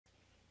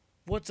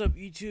What's up,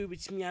 YouTube?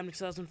 It's me, Mac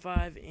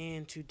 2005,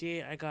 and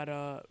today I got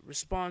a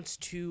response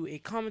to a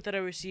comment that I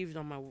received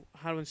on my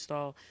how to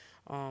install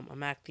a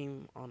Mac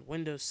theme on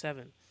Windows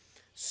 7.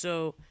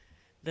 So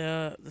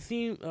the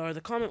theme or the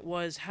comment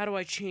was, how do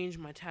I change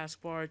my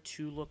taskbar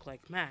to look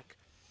like Mac?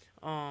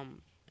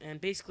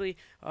 And basically,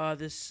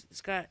 this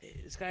guy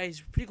is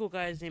a pretty cool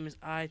guy. His name is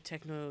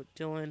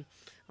iTechnoDlyan.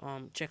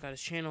 Check out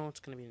his channel; it's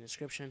gonna be in the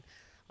description.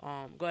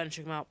 Go ahead and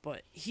check him out.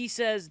 But he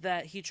says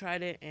that he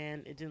tried it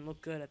and it didn't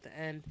look good at the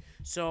end.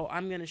 So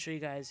I'm gonna show you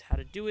guys how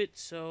to do it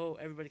so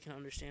everybody can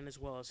understand as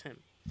well as him.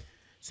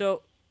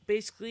 So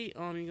basically,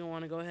 you're gonna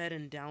want to go ahead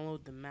and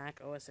download the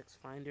Mac OS X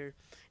Finder.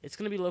 It's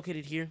gonna be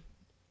located here.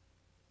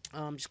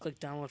 Just click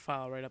download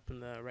file right up in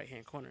the right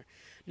hand corner.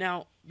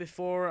 Now,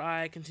 before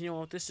I continue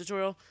on with this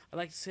tutorial, I'd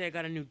like to say I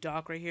got a new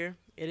dock right here.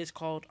 It is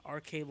called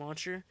Arcade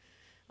Launcher.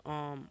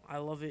 I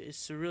love it.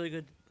 It's a really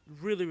good,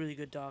 really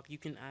good dock. You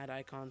can add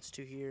icons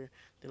to here.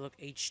 They look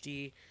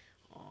HD.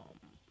 Um,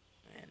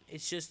 and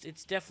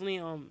it's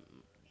definitely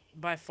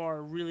by far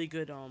a really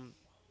good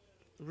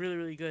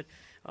really good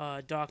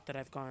dock that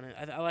I've gone.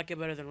 I like it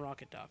better than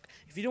Rocket Dock.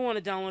 If you don't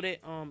want to download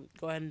it,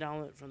 go ahead and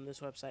download it from this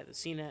website, the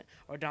CNET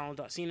or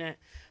download.cnet.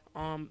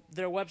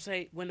 Their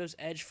website, Windows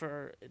Edge,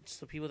 for it's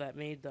the people that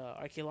made the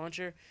Arcade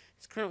Launcher.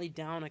 It's currently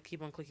down. I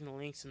keep on clicking the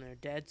links and they're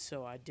dead,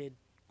 so I did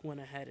went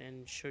ahead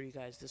and show you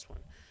guys this one.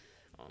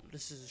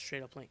 This is a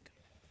straight up link.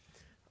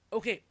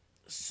 Okay,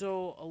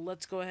 so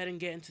let's go ahead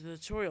and get into the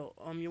tutorial.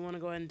 You want to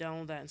go ahead and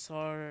download that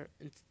installer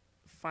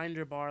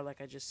Finder bar,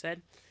 like I just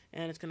said,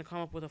 and it's going to come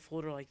up with a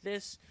folder like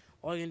this.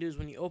 All you're going to do is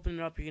when you open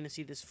it up, you're going to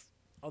see this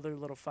other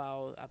little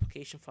file,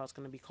 application file. It's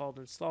going to be called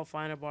Install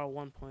Finder Bar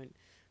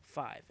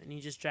 1.5, and you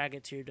just drag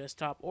it to your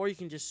desktop, or you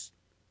can just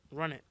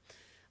run it.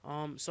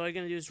 So all you're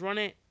going to do is run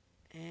it,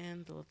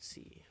 and let's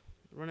see,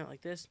 run it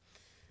like this,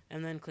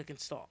 and then click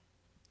Install.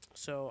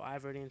 So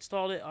I've already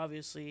installed it,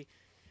 obviously.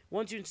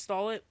 Once you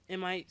install it,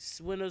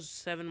 Windows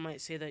 7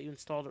 might say that you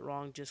installed it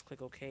wrong. Just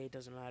click OK. It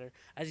doesn't matter.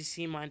 As you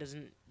see, mine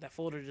doesn't. That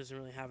folder doesn't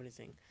really have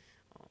anything.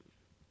 Um,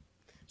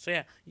 so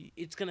yeah,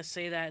 it's gonna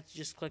say that.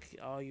 Just click.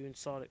 Oh, you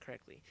installed it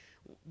correctly.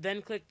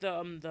 Then click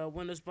the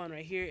Windows button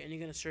right here, and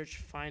you're gonna search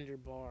Finder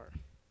Bar.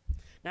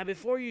 Now,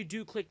 before you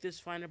do click this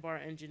Finder Bar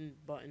engine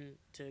button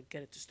to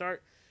get it to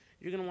start,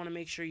 you're gonna want to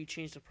make sure you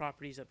change the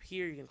properties up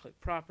here. You're gonna click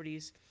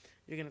Properties.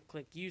 You're going to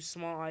click Use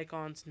Small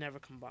Icons, Never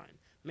Combine.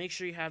 Make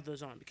sure you have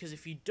those on, because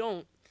if you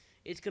don't,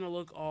 it's going to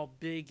look all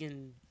big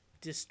and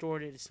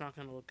distorted. It's not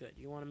going to look good.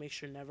 You want to make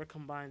sure Never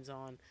Combines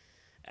on,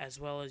 as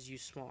well as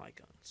Use Small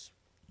Icons.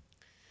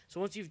 So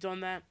once you've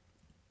done that,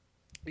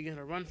 you're going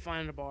to run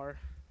Finder Bar,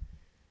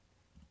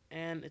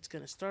 and it's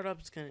going to start up.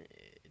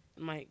 It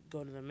might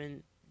go to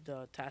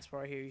the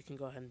taskbar here. You can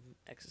go ahead and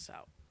exit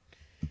out.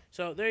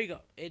 So there you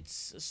go.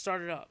 It's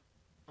started up.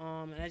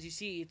 And as you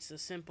see, it's a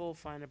simple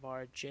Finder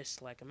Bar,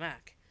 just like a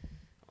Mac.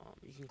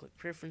 You can click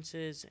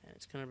Preferences, and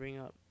it's going to bring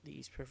up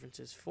these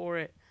preferences for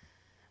it.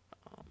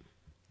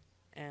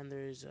 And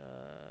there's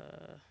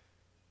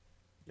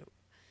nope.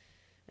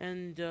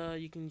 And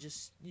you can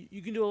just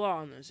you can do a lot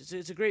on this.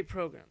 It's a great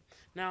program.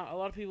 Now, a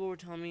lot of people were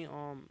telling me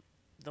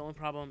the only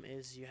problem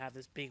is you have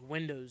this big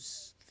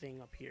Windows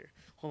thing up here.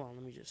 Hold on,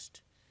 let me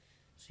just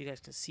so you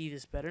guys can see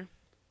this better.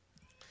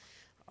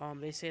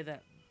 They say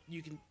that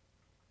you can.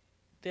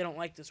 They don't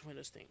like this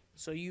Windows thing.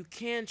 So you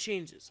can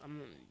change this.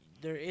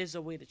 There is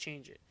a way to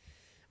change it.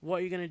 What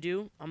you're going to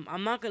do,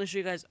 I'm not going to show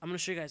you guys, I'm going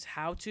to show you guys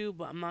how to,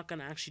 but I'm not going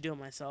to actually do it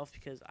myself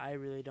because I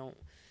really don't,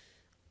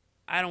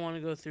 I don't want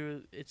to go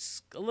through,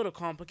 it's a little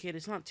complicated.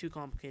 It's not too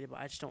complicated, but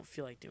I just don't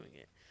feel like doing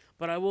it.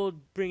 But I will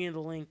bring in the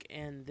link,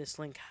 and this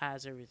link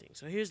has everything.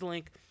 So here's the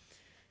link.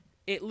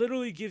 It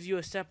literally gives you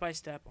a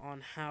step-by-step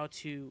on how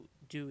to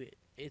do it.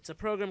 It's a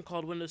program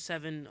called Windows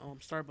 7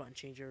 Start Button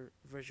Changer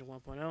version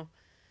 1.0.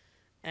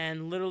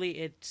 And literally,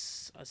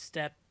 it's a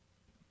step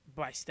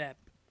by step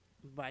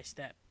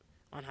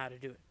on how to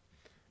do it.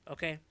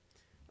 Okay?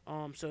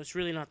 So it's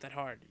really not that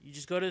hard. You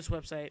just go to this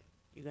website.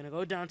 You're going to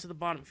go down to the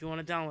bottom if you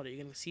want to download it.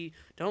 You're going to see,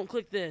 don't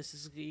click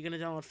this. You're going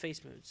to download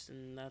face moves,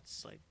 and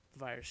that's like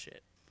virus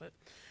shit. But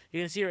you're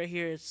going to see right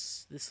here,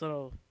 it's this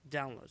little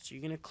download. So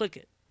you're going to click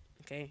it.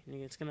 Okay?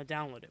 And it's going to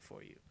download it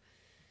for you.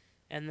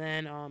 And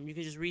then you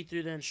can just read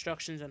through the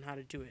instructions on how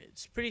to do it.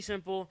 It's pretty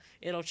simple.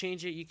 It'll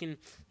change it. You can,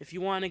 if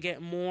you want to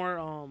get more,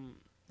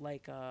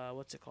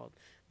 what's it called?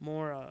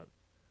 More,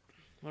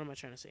 what am I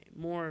trying to say?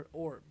 More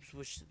orbs,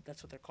 which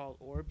that's what they're called,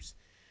 orbs.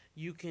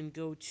 You can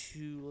go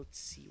to, let's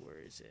see, where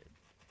is it?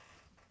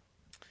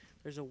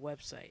 There's a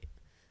website.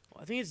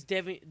 Well, I think it's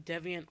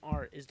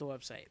DeviantArt is the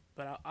website,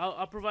 but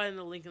I'll provide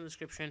the link in the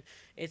description.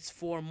 It's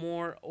for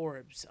more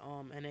orbs,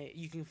 and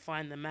you can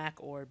find the Mac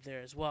orb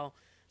there as well.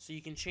 So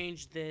you can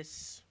change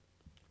this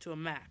to a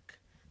Mac,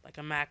 like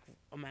a Mac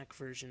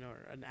version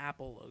or an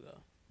Apple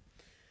logo.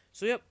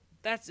 So yep,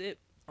 that's it.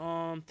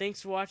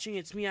 Thanks for watching.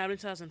 It's me, Adam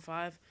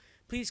 2005.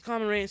 Please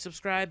comment, rate, and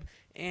subscribe.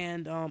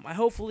 And I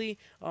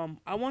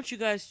want you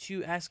guys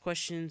to ask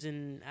questions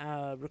and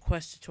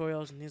request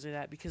tutorials and things like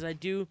that, because I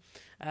do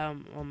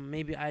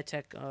maybe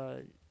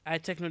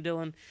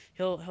iTechnoDlyan.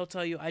 He'll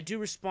tell you. I do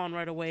respond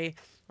right away.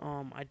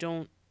 I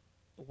don't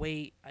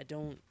wait.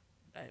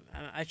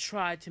 I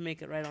try to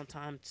make it right on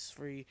time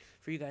for you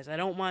guys. I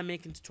don't mind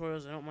making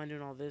tutorials. I don't mind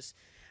doing all this.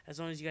 As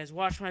long as you guys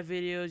watch my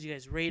videos, you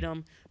guys rate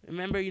them.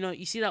 Remember,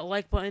 you see that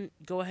like button?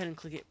 Go ahead and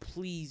click it,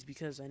 please,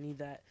 because I need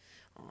that.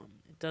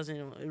 It doesn't.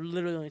 It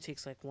literally only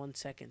takes like 1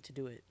 second to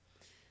do it.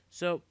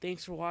 So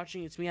thanks for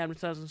watching. It's me, Adam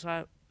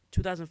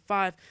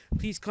 2005.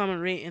 Please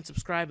comment, rate, and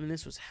subscribe. And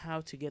this was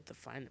how to get the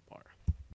Find It bar.